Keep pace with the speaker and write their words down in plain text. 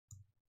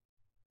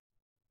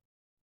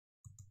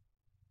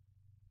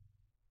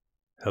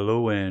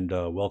Hello and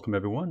welcome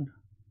everyone.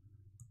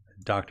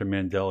 Dr.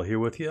 Mandell here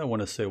with you. I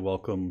want to say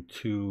welcome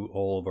to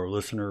all of our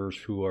listeners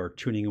who are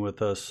tuning in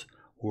with us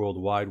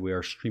worldwide. We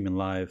are streaming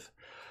live.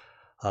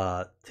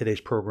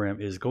 Today's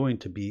program is going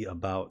to be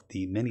about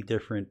the many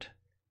different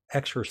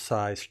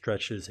exercise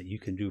stretches that you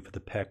can do for the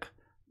pec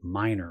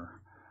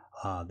minor.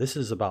 This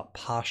is about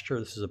posture.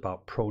 This is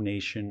about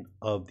pronation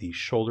of the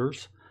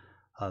shoulders.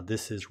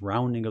 This is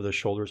rounding of the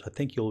shoulders. I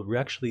think you'll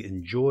actually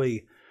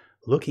enjoy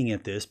looking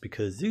at this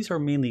because these are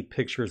mainly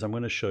pictures I'm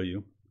going to show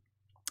you.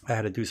 I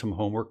had to do some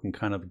homework and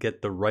kind of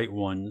get the right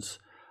ones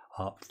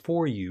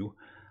for you.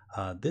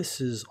 This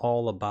is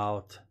all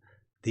about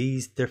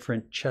these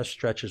different chest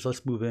stretches.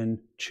 Let's move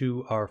in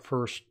to our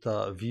first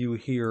view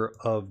here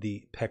of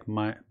the pec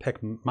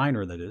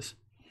minor, that is.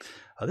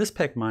 This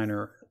pec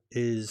minor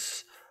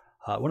is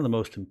one of the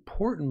most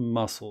important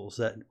muscles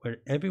that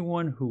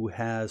everyone who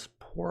has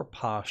poor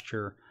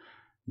posture,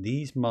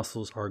 these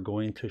muscles are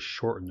going to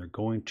shorten. They're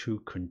going to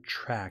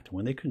contract.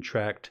 When they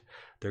contract,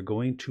 they're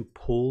going to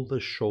pull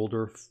the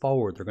shoulder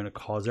forward. They're going to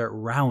cause that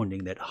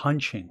rounding, that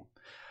hunching.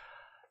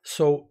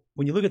 So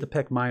when you look at the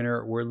pec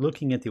minor, we're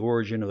looking at the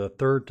origin of the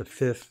third to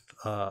fifth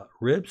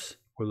ribs.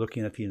 We're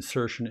looking at the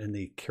insertion in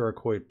the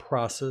coracoid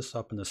process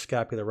up in the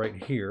scapula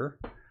right here.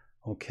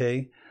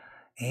 Okay.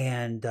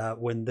 And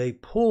when they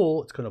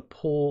pull, it's going to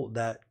pull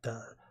that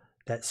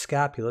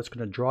scapula. It's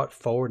going to draw it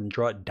forward and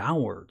draw it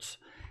downwards.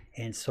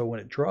 And so when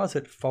it draws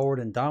it forward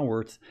and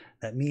downwards,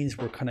 that means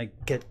we're going to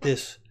get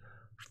this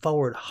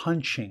forward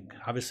hunching.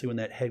 Obviously, when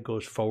that head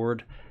goes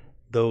forward,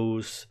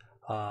 those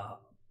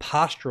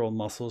postural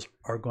muscles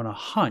are going to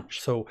hunch.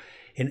 So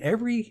in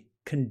every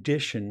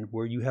condition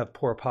where you have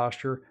poor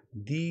posture,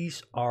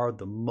 these are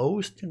the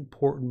most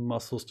important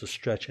muscles to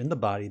stretch in the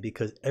body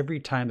because every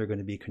time they're going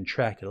to be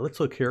contracted. Let's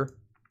look here.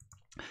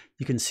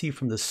 You can see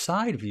from the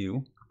side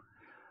view,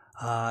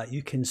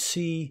 you can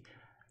see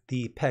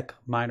the pec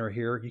minor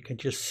here. You can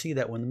just see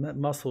that when the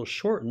muscle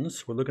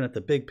shortens, we're looking at the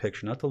big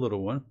picture, not the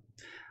little one,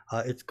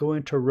 it's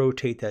going to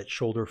rotate that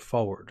shoulder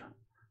forward.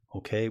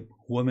 Okay,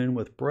 women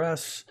with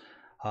breasts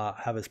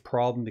have this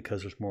problem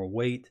because there's more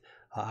weight.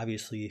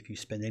 Obviously, if you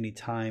spend any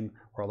time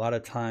or a lot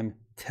of time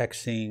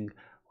texting,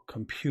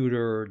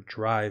 computer,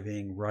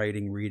 driving,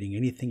 writing, reading,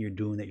 anything you're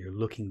doing that you're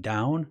looking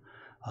down,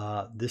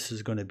 this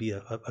is going to be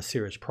a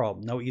serious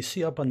problem. Now, what you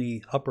see up on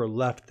the upper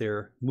left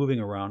there, moving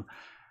around,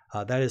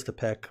 that is the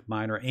pec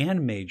minor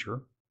and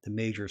major. The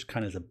major is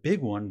kind of the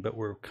big one, but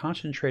we're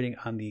concentrating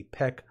on the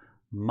pec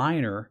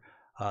minor.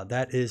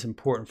 That is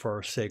important for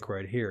our sake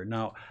right here.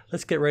 Now,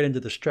 let's get right into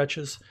the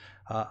stretches.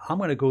 I'm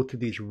going to go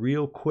through these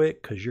real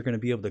quick because you're going to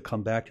be able to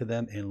come back to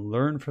them and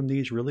learn from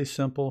these. Really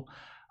simple.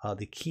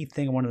 The key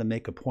thing I wanted to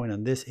make a point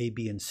on this, A,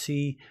 B, and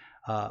C.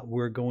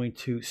 We're going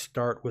to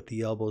start with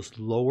the elbows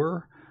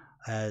lower,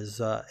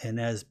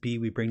 and as B,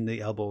 we bring the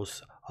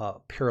elbows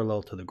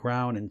parallel to the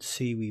ground, and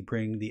C, we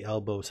bring the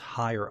elbows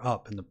higher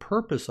up. And the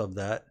purpose of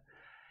that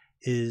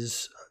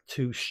is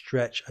to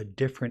stretch a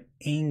different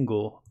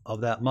angle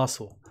of that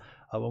muscle.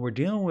 When we're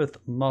dealing with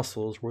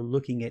muscles, we're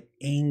looking at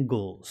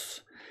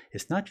angles.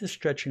 It's not just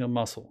stretching a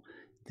muscle.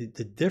 The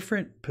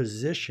different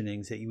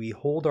positionings that we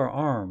hold our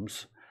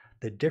arms,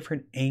 the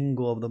different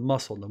angle of the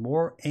muscle, the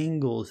more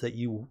angles that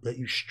you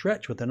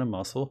stretch within a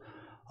muscle,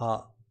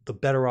 the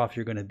better off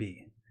you're going to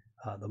be.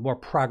 The more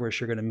progress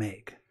you're going to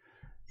make.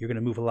 You're going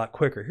to move a lot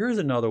quicker. Here's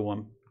another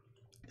one.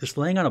 Just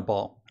laying on a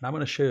ball, and I'm going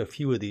to show you a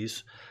few of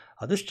these.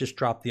 This just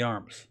dropped the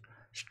arms,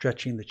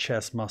 stretching the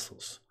chest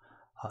muscles.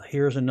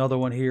 Here's another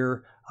one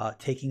here,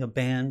 taking a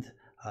band.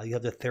 You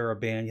have the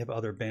TheraBand, you have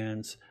other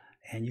bands,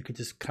 and you could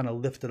just kind of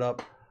lift it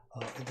up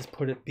and just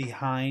put it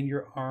behind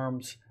your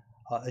arms.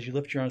 As you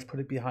lift your arms, put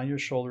it behind your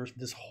shoulders, and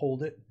just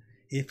hold it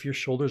if your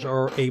shoulders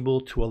are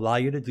able to allow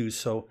you to do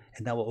so,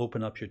 and that will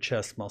open up your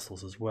chest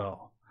muscles as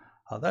well.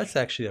 That's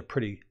actually a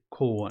pretty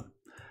cool one.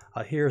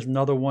 Here's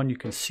another one. You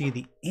can see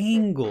the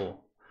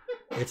angle.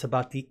 It's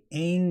about the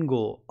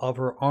angle of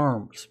her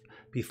arms.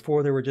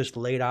 Before they were just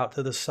laid out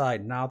to the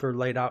side. Now they're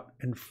laid out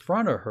in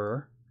front of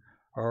her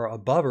or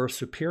above her,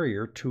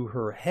 superior to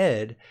her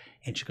head,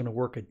 and she's going to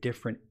work a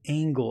different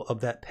angle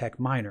of that pec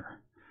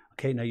minor.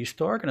 Okay, now you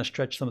still are going to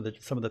stretch some of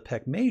the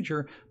pec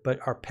major, but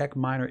our pec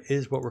minor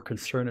is what we're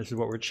concerned with, is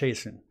what we're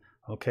chasing.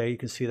 Okay, you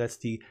can see that's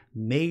the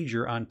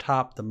major on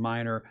top, the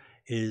minor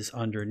is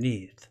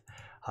underneath.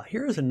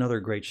 Here is another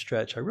great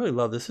stretch. I really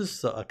love this. This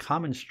is a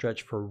common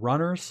stretch for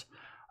runners,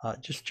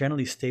 just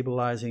generally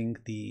stabilizing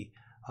the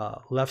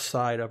left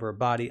side of her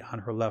body on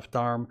her left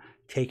arm,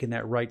 taking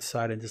that right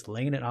side and just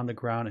laying it on the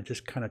ground and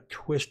just kind of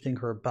twisting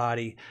her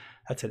body.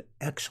 That's an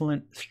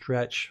excellent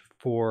stretch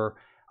for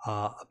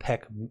a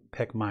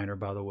pec minor,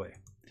 by the way.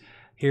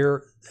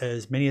 Here,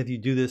 as many of you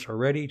do this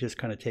already, just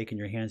kind of taking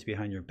your hands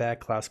behind your back,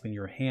 clasping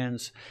your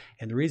hands.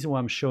 And the reason why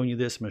I'm showing you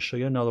this, I'm going to show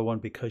you another one,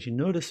 because you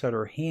notice that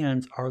her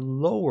hands are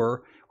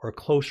lower or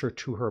closer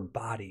to her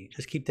body.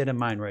 Just keep that in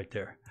mind right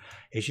there.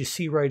 As you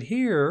see right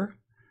here,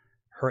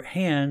 her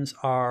hands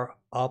are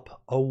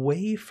up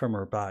away from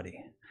her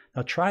body.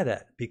 Now try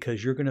that,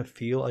 because you're going to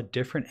feel a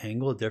different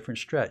angle, a different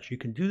stretch. You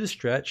can do the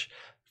stretch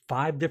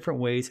 5 different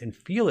ways and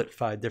feel it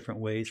 5 different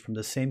ways from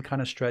the same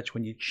kind of stretch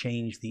when you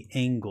change the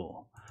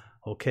angle.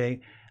 Okay,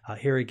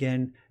 here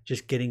again,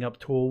 just getting up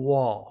to a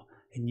wall,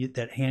 and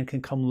that hand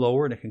can come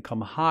lower and it can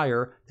come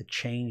higher to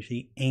change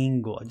the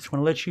angle. I just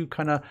want to let you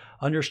kind of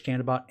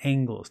understand about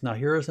angles. Now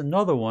here is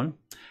another one.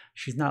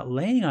 She's not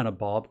laying on a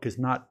ball, because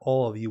not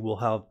all of you will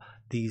have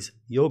these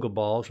yoga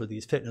balls or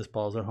these fitness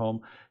balls at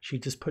home. She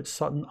just puts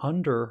something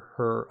under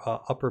her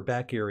upper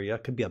back area.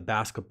 It could be a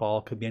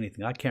basketball, could be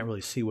anything. I can't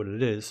really see what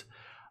it is.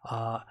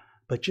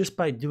 But just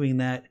by doing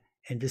that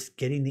and just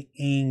getting the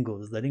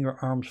angles, letting her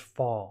arms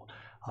fall.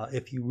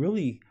 If you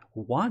really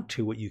want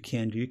to, what you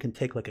can do, you can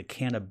take like a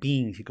can of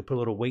beans, you could put a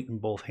little weight in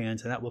both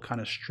hands, and that will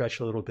kind of stretch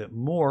a little bit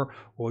more.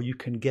 Or you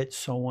can get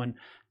someone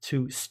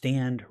to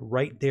stand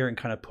right there and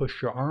kind of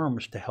push your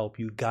arms to help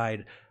you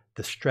guide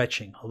the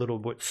stretching a little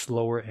bit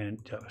slower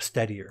and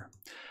steadier.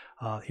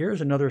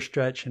 Here's another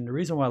stretch, and the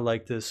reason why I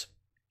like this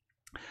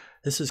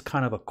is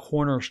kind of a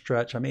corner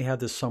stretch. I may have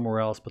this somewhere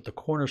else, but the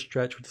corner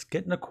stretch, we just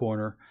get in the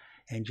corner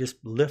and just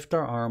lift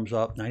our arms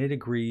up 90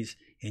 degrees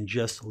and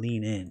just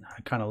lean in.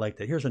 I kind of like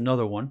that. Here's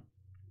another one.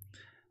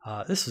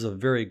 This is a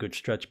very good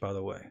stretch, by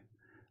the way.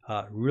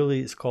 Really,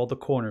 it's called the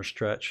corner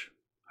stretch.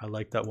 I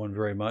like that one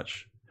very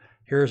much.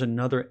 Here's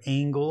another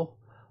angle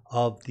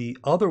of the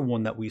other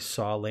one that we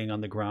saw laying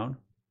on the ground,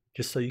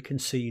 just so you can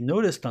see. You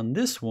noticed on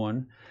this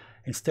one,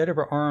 instead of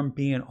her arm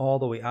being all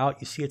the way out,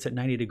 you see it's at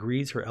 90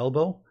 degrees, her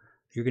elbow.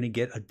 You're going to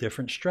get a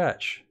different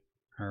stretch.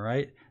 All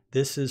right,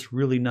 this is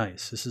really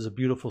nice. This is a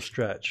beautiful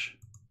stretch.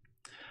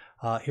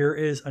 Here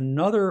is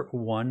another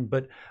one,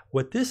 but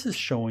what this is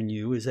showing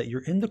you is that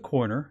you're in the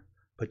corner,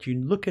 but you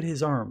look at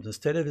his arms.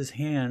 Instead of his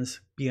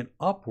hands being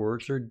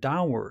upwards or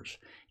downwards,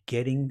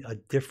 getting a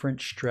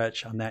different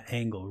stretch on that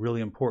angle. Really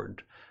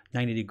important.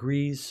 90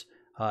 degrees.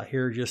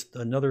 Here, just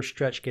another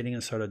stretch getting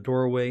inside a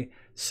doorway,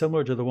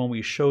 similar to the one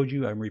we showed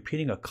you. I'm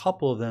repeating a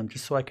couple of them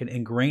just so I can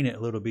ingrain it a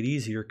little bit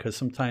easier, because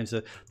sometimes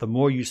the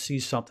more you see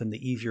something,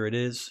 the easier it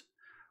is.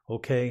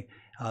 Okay,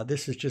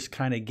 this is just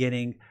kind of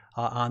getting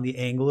on the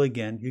angle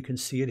again. You can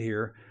see it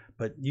here,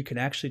 but you can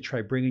actually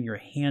try bringing your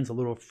hands a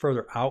little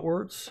further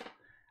outwards,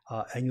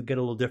 and you'll get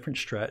a little different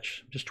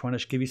stretch. Just trying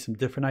to give you some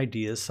different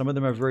ideas. Some of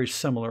them are very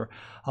similar.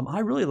 I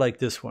really like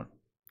this one.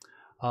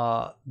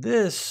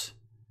 This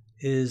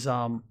is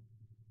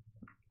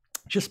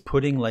just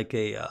putting like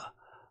a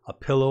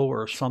pillow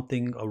or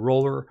something, a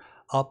roller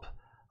up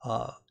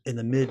in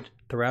the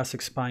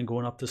mid-thoracic spine,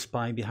 going up the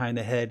spine behind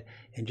the head,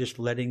 and just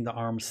letting the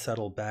arms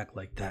settle back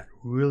like that.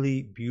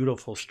 Really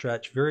beautiful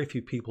stretch. Very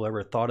few people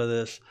ever thought of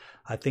this.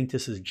 I think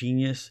this is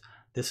genius.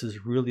 This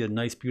is really a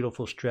nice,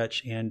 beautiful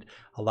stretch, and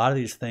a lot of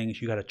these things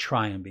you got to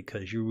try them,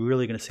 because you're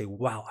really going to say,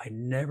 wow, I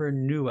never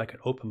knew I could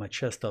open my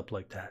chest up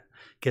like that.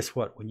 Guess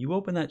what? When you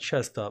open that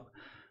chest up,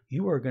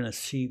 you are going to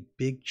see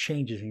big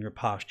changes in your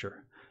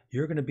posture.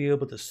 You're going to be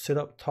able to sit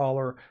up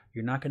taller.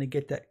 You're not going to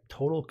get that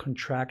total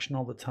contraction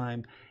all the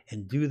time.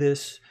 And do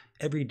this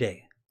every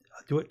day.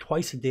 Do it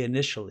twice a day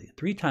initially,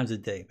 3 times a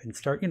day, and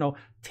start,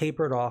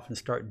 taper it off and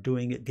start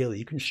doing it daily.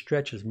 You can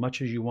stretch as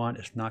much as you want.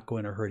 It's not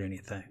going to hurt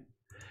anything.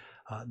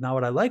 Now,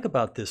 what I like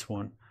about this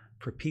one,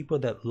 for people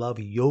that love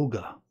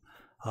yoga,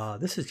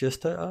 this is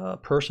just a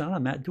person on a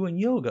mat doing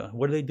yoga.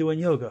 What do they do in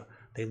yoga?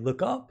 They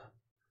look up,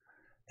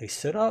 they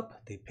sit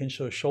up, they pinch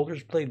those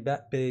shoulders, blade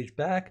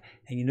back,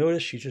 and you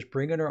notice she's just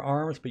bringing her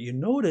arms, but you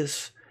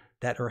notice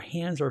that her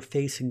hands are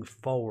facing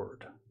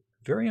forward.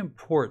 Very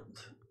important.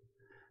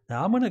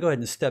 Now, I'm going to go ahead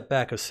and step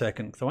back a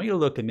second, because I want you to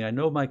look at me. I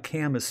know my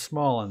cam is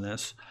small on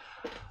this,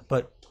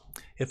 but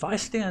if I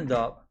stand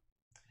up,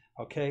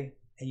 okay,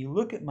 and you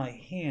look at my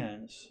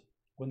hands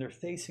when they're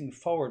facing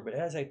forward, but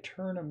as I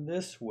turn them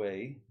this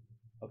way,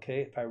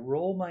 okay, if I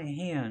roll my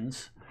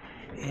hands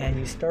and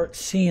you start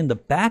seeing the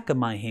back of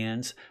my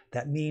hands,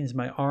 that means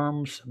my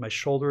arms, my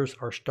shoulders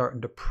are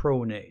starting to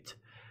pronate,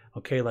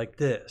 okay, like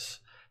this.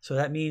 So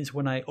that means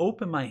when I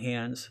open my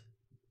hands,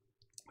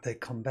 they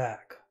come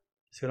back.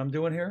 See what I'm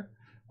doing here?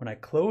 When I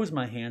close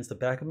my hands, the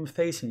back of them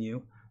facing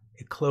you,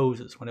 it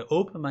closes. When I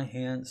open my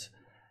hands,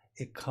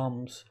 it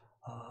comes,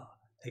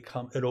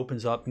 it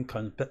opens up and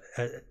comes,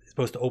 it's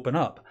supposed to open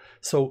up.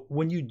 So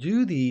when you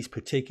do these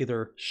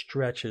particular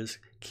stretches,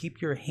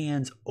 keep your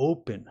hands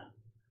open,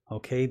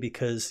 okay,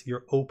 because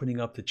you're opening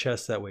up the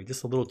chest that way.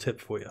 Just a little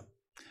tip for you.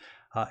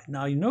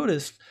 Now you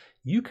notice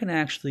you can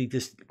actually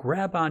just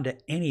grab onto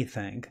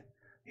anything.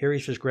 Here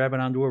he's just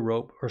grabbing onto a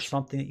rope or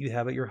something that you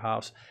have at your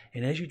house.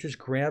 And as you just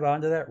grab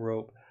onto that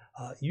rope,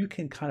 you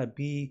can kind of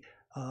be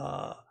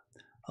a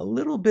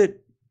little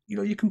bit,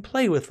 you can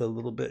play with it a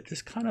little bit.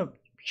 Just kind of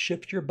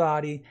shift your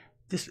body,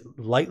 just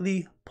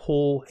lightly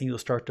pull, and you'll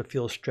start to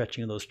feel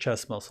stretching of those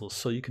chest muscles.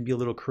 So you can be a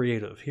little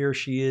creative. Here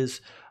she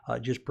is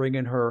just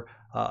bringing her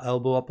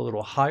elbow up a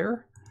little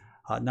higher.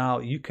 Now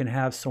you can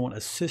have someone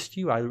assist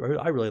you. I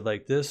really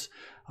like this.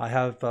 I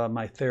have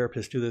my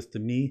therapist do this to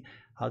me.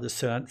 I'll just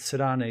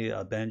sit on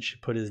a bench,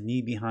 put his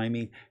knee behind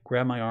me,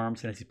 grab my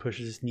arms, and as he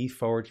pushes his knee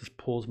forward, just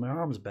pulls my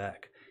arms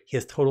back. He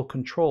has total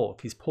control.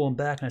 If he's pulling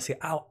back and I say,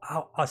 ow,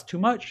 ow, that's too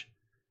much,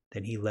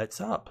 then he lets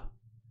up.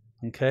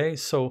 Okay,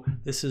 so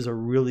this is a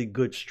really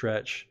good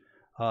stretch.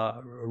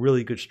 A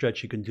really good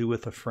stretch you can do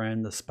with a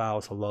friend, a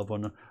spouse, a loved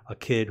one, a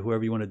kid,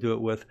 whoever you want to do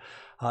it with.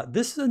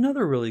 This is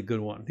another really good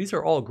one. These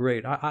are all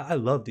great. I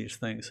love these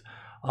things.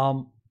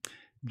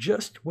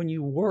 Just when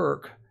you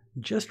work,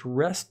 just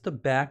rest the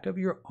back of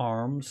your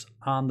arms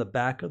on the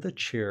back of the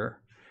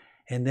chair.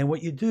 And then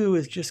what you do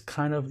is just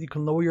kind of, you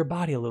can lower your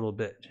body a little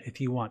bit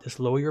if you want. Just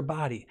lower your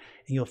body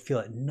and you'll feel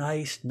a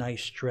nice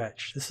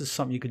stretch. This is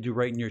something you could do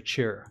right in your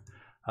chair.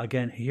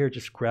 Again, here,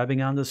 just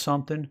grabbing onto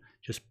something,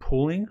 just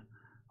pulling.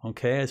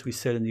 Okay, as we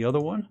said in the other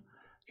one.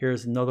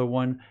 Here's another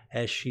one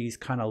as she's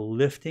kind of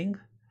lifting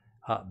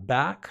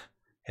back,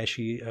 as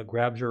she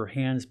grabs her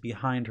hands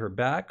behind her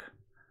back.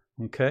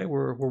 Okay,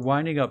 we're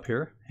winding up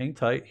here. Hang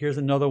tight. Here's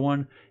another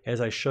one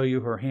as I show you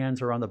her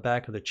hands are on the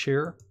back of the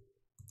chair.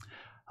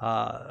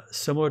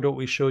 Similar to what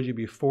we showed you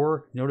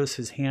before. Notice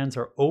his hands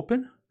are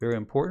open, very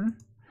important.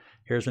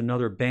 Here's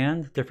another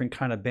band, different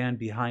kind of band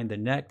behind the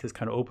neck. This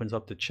kind of opens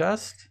up the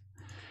chest.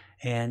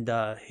 And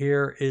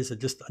here is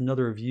just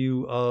another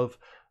view of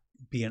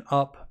being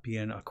up,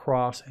 being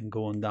across, and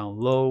going down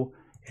low.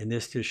 And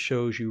this just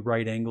shows you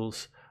right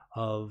angles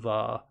of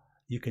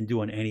you can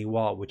do on any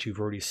wall, which you've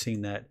already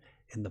seen that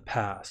in the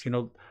past. You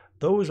know,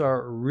 those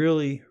are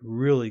really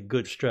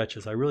good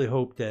stretches. I really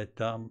hope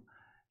that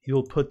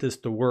you'll put this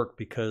to work,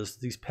 because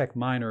these pec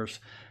minors,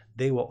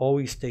 they will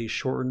always stay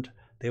shortened,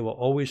 they will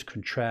always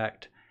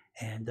contract,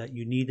 and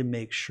you need to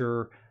make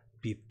sure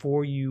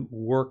before you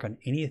work on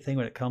anything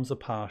when it comes to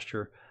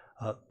posture,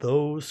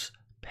 those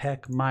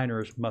pec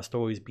minors must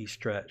always be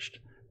stretched.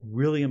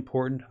 Really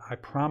important. I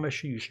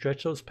promise you, you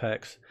stretch those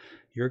pecs,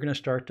 you're going to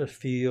start to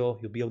feel,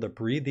 you'll be able to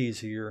breathe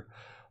easier,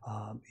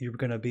 you're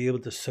going to be able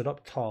to sit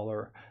up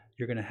taller,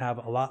 you're going to have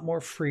a lot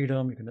more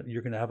freedom,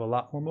 you're going to have a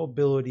lot more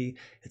mobility.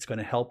 It's going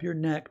to help your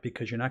neck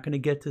because you're not going to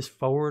get this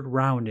forward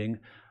rounding,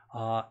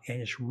 and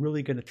it's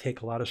really going to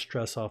take a lot of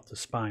stress off the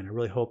spine. I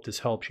really hope this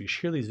helps you.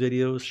 Share these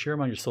videos, share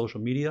them on your social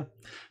media.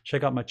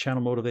 Check out my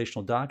channel,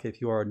 Motivational Doc, if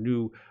you are a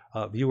new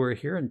viewer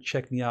here, and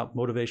check me out,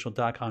 Motivational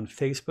Doc, on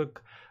Facebook.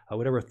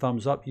 Whatever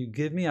thumbs up you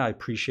give me, I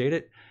appreciate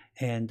it.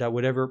 And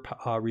whatever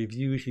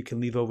reviews you can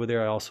leave over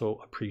there, I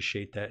also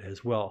appreciate that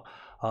as well.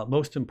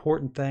 Most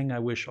important thing, I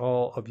wish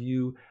all of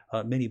you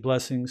many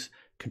blessings.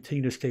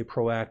 Continue to stay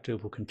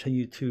proactive. We'll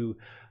continue to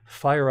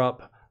fire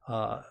up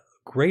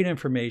great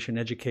information,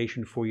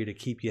 education for you to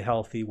keep you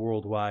healthy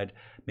worldwide.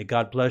 May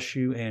God bless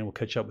you, and we'll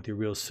catch up with you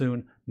real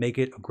soon. Make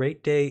it a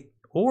great day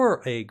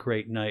or a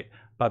great night.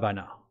 Bye-bye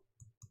now.